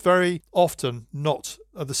region, but it's very often not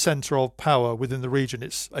at the centre of power within the region.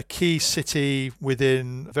 It's a key city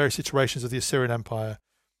within various iterations of the Assyrian Empire,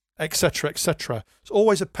 etc., etc. It's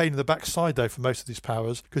always a pain in the backside, though, for most of these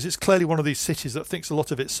powers, because it's clearly one of these cities that thinks a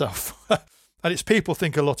lot of itself, and its people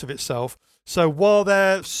think a lot of itself. So while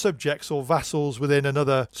they're subjects or vassals within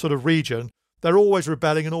another sort of region, they're always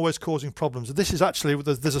rebelling and always causing problems. And this is actually,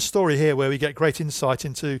 there's a story here where we get great insight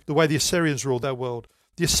into the way the Assyrians ruled their world.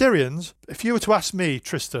 The Assyrians, if you were to ask me,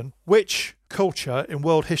 Tristan, which culture in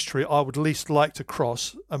world history I would least like to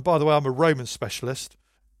cross, and by the way, I'm a Roman specialist,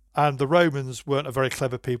 and the Romans weren't a very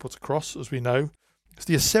clever people to cross, as we know. It's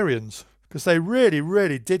the Assyrians, because they really,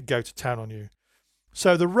 really did go to town on you.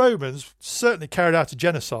 So the Romans certainly carried out a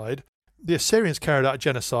genocide. The Assyrians carried out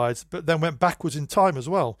genocides, but then went backwards in time as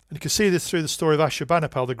well. And you can see this through the story of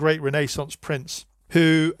Ashurbanipal, the great Renaissance prince,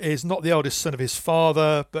 who is not the eldest son of his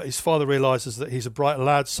father, but his father realises that he's a bright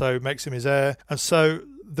lad, so makes him his heir. And so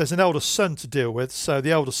there's an elder son to deal with. So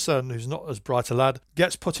the eldest son, who's not as bright a lad,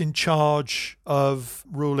 gets put in charge of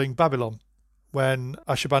ruling Babylon, when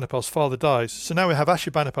Ashurbanipal's father dies. So now we have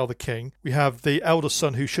Ashurbanipal the king, we have the elder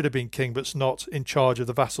son who should have been king but's not in charge of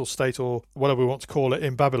the vassal state or whatever we want to call it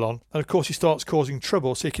in Babylon. And of course he starts causing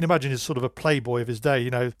trouble. So you can imagine he's sort of a playboy of his day, you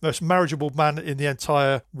know, most marriageable man in the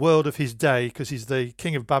entire world of his day because he's the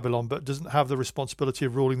king of Babylon but doesn't have the responsibility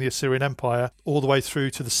of ruling the Assyrian Empire all the way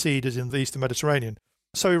through to the Cedars in the Eastern Mediterranean.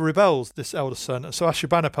 So he rebels, this elder son, and so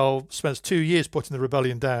Ashurbanipal spends 2 years putting the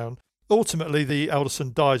rebellion down. Ultimately, the elder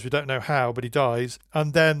son dies. We don't know how, but he dies.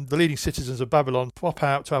 And then the leading citizens of Babylon pop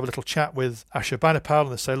out to have a little chat with Ashurbanipal,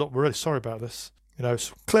 and they say, look, we're really sorry about this. You know,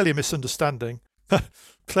 it's clearly a misunderstanding.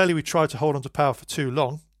 Clearly, we tried to hold on to power for too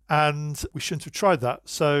long, and we shouldn't have tried that.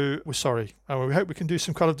 So we're sorry, and we hope we can do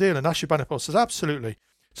some kind of deal. And Ashurbanipal says, absolutely.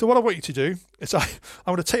 So what I want you to do is I'm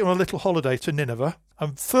going to take you on a little holiday to Nineveh.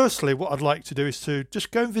 And firstly, what I'd like to do is to just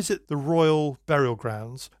go and visit the royal burial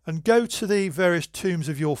grounds and go to the various tombs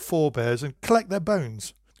of your forebears and collect their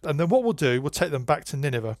bones. And then what we'll do, we'll take them back to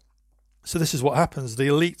Nineveh. So this is what happens. The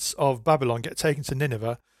elites of Babylon get taken to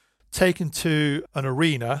Nineveh, taken to an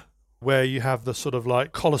arena where you have the sort of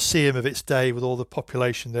like Colosseum of its day with all the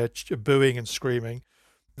population there booing and screaming.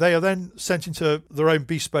 They are then sent into their own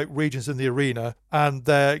bespoke regions in the arena and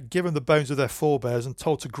they're given the bones of their forebears and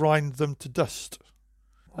told to grind them to dust.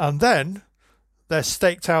 And then they're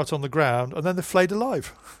staked out on the ground and then they're flayed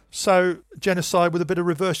alive. So genocide with a bit of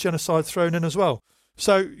reverse genocide thrown in as well.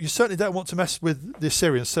 So you certainly don't want to mess with the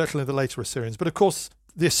Assyrians, certainly the later Assyrians. But of course,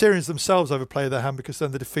 the Assyrians themselves overplay their hand because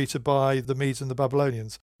then they're defeated by the Medes and the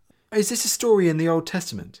Babylonians. Is this a story in the Old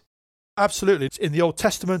Testament? Absolutely. It's in the Old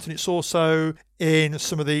Testament and it's also in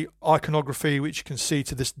some of the iconography which you can see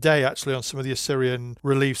to this day actually on some of the Assyrian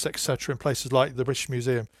reliefs, etc., in places like the British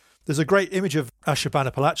Museum. There's a great image of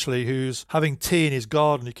Ashurbanipal actually who's having tea in his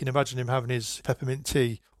garden. You can imagine him having his peppermint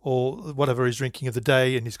tea or whatever he's drinking of the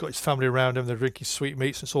day, and he's got his family around him. They're drinking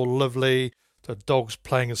sweetmeats. And it's all lovely. The dogs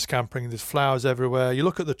playing and scampering. There's flowers everywhere. You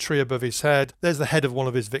look at the tree above his head. There's the head of one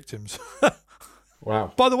of his victims.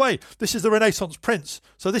 Wow. By the way, this is the Renaissance prince,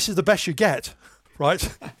 so this is the best you get,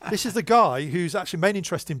 right? This is the guy whose actually main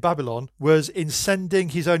interest in Babylon was in sending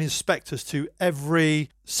his own inspectors to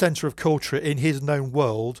every centre of culture in his known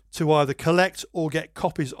world to either collect or get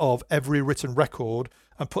copies of every written record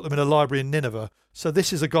and put them in a library in Nineveh. So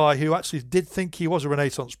this is a guy who actually did think he was a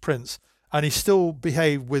Renaissance prince, and he still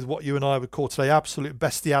behaved with what you and I would call today absolute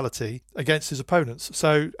bestiality against his opponents.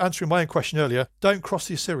 So answering my own question earlier, don't cross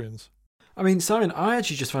the Assyrians. I mean, Simon, I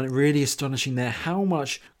actually just find it really astonishing there how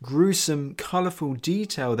much gruesome, colourful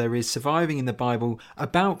detail there is surviving in the Bible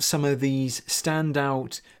about some of these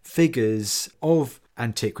standout figures of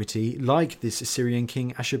antiquity, like this Assyrian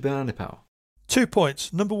king Ashurbanipal. 2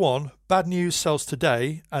 points. Number one, bad news sells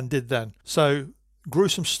today and did then. So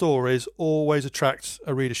gruesome stories always attract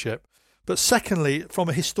a readership. But secondly, from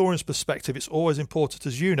a historian's perspective, it's always important,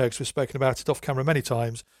 as you know, because we've spoken about it off camera many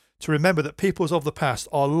times, to remember that peoples of the past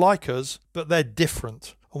are like us, but they're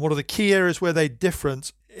different. And one of the key areas where they're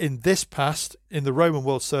different in this past, in the Roman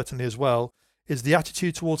world certainly as well, is the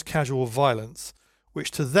attitude towards casual violence,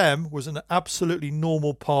 which to them was an absolutely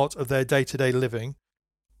normal part of their day-to-day living.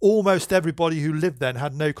 Almost everybody who lived then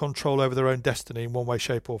had no control over their own destiny in one way,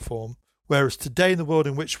 shape or form. Whereas today in the world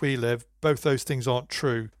in which we live, both those things aren't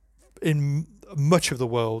true in much of the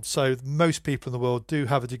world. So most people in the world do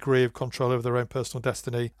have a degree of control over their own personal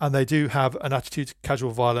destiny, and they do have an attitude to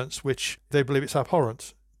casual violence which they believe it's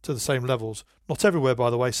abhorrent to the same levels. Not everywhere, by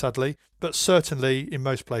the way, sadly, but certainly in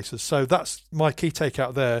most places. So that's my key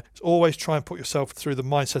takeout there. Is always try and put yourself through the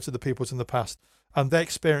mindset of the peoples in the past, and they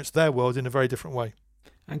experience their world in a very different way.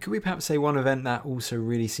 And could we perhaps say one event that also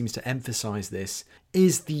really seems to emphasise this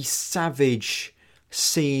is the savage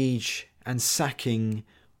siege and sacking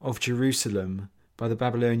of Jerusalem by the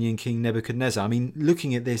Babylonian king Nebuchadnezzar? I mean,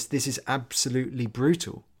 looking at this is absolutely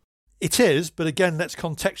brutal. It is, but again, let's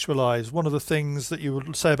contextualise. One of the things that you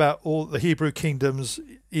would say about all the Hebrew kingdoms,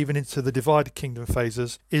 even into the divided kingdom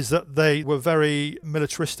phases, is that they were very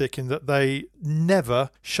militaristic in that they never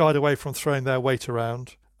shied away from throwing their weight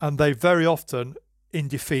around, and they very often, in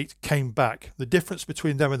defeat, came back. The difference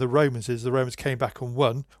between them and the Romans is the Romans came back and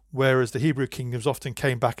won, whereas the Hebrew kingdoms often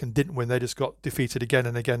came back and didn't win. They just got defeated again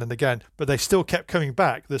and again and again. But they still kept coming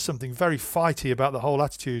back. There's something very fighty about the whole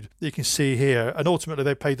attitude that you can see here. And ultimately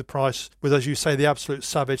they paid the price with, as you say, the absolute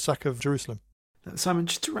savage sack of Jerusalem. Simon,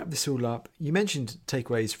 just to wrap this all up, you mentioned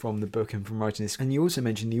takeaways from the book and from writing this, and you also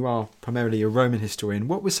mentioned you are primarily a Roman historian.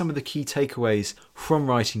 What were some of the key takeaways from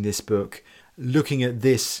writing this book, looking at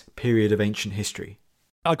this period of ancient history?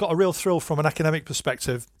 I got a real thrill from an academic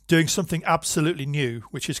perspective, doing something absolutely new,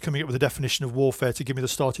 which is coming up with a definition of warfare to give me the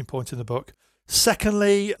starting point in the book.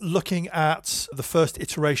 Secondly, looking at the first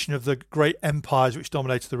iteration of the great empires which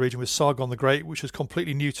dominated the region with Sargon the Great, which was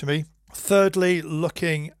completely new to me. Thirdly,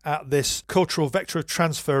 looking at this cultural vector of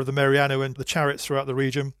transfer of the Merianu and the chariots throughout the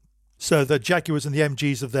region. So the Jaguars and the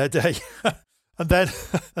MGs of their day.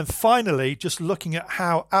 And finally, just looking at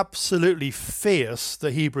how absolutely fierce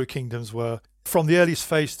the Hebrew kingdoms were from the earliest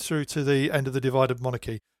phase through to the end of the divided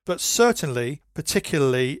monarchy. But certainly,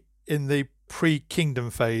 particularly in the pre-kingdom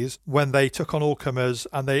phase, when they took on all comers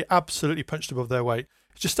and they absolutely punched above their weight.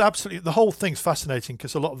 It's just absolutely, the whole thing's fascinating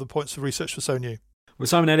because a lot of the points of research were so new. Well,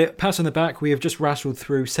 Simon Elliott, pat on the back. We have just rattled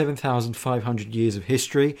through 7,500 years of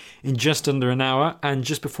history in just under an hour. And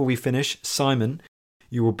just before we finish, Simon,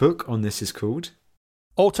 your book on this is called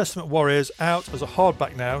Old Testament Warriors, out as a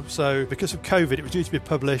hardback now. So because of COVID, it was due to be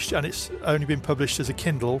published and it's only been published as a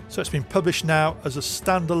Kindle. So it's been published now as a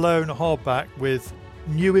standalone hardback with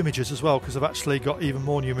new images as well, because I've actually got even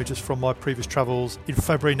more new images from my previous travels in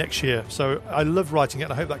February next year. So I love writing it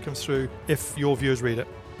and I hope that comes through if your viewers read it.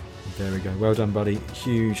 There we go. Well done, buddy.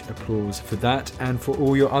 Huge applause for that and for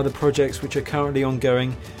all your other projects which are currently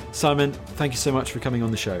ongoing. Simon, thank you so much for coming on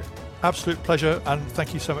the show. Absolute pleasure, and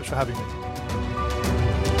thank you so much for having me.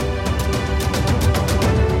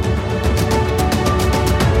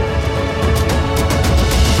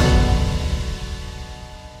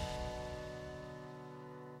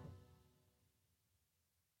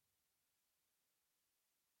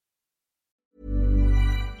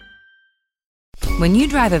 When you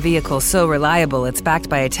drive a vehicle so reliable it's backed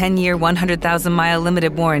by a 10-year, 100,000-mile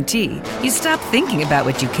limited warranty, you stop thinking about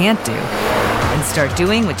what you can't do and start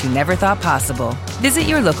doing what you never thought possible. Visit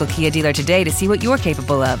your local Kia dealer today to see what you're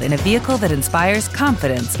capable of in a vehicle that inspires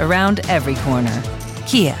confidence around every corner.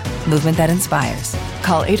 Kia, movement that inspires.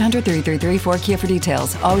 Call 800-333-4KIA for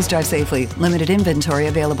details. Always drive safely. Limited inventory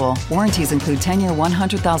available. Warranties include 10-year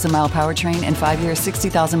 100,000-mile powertrain and 5-year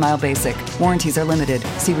 60,000-mile basic. Warranties are limited.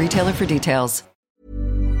 See retailer for details.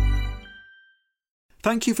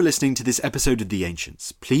 Thank you for listening to this episode of The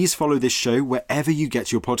Ancients. Please follow this show wherever you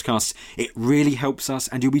get your podcasts. It really helps us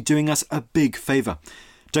and you'll be doing us a big favour.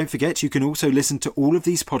 Don't forget you can also listen to all of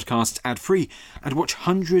these podcasts ad-free and watch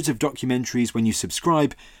hundreds of documentaries when you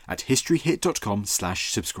subscribe at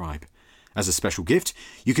historyhit.com/subscribe. As a special gift,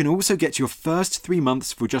 you can also get your first 3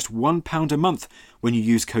 months for just £1 a month when you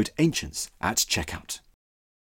use code ANCIENTS at checkout.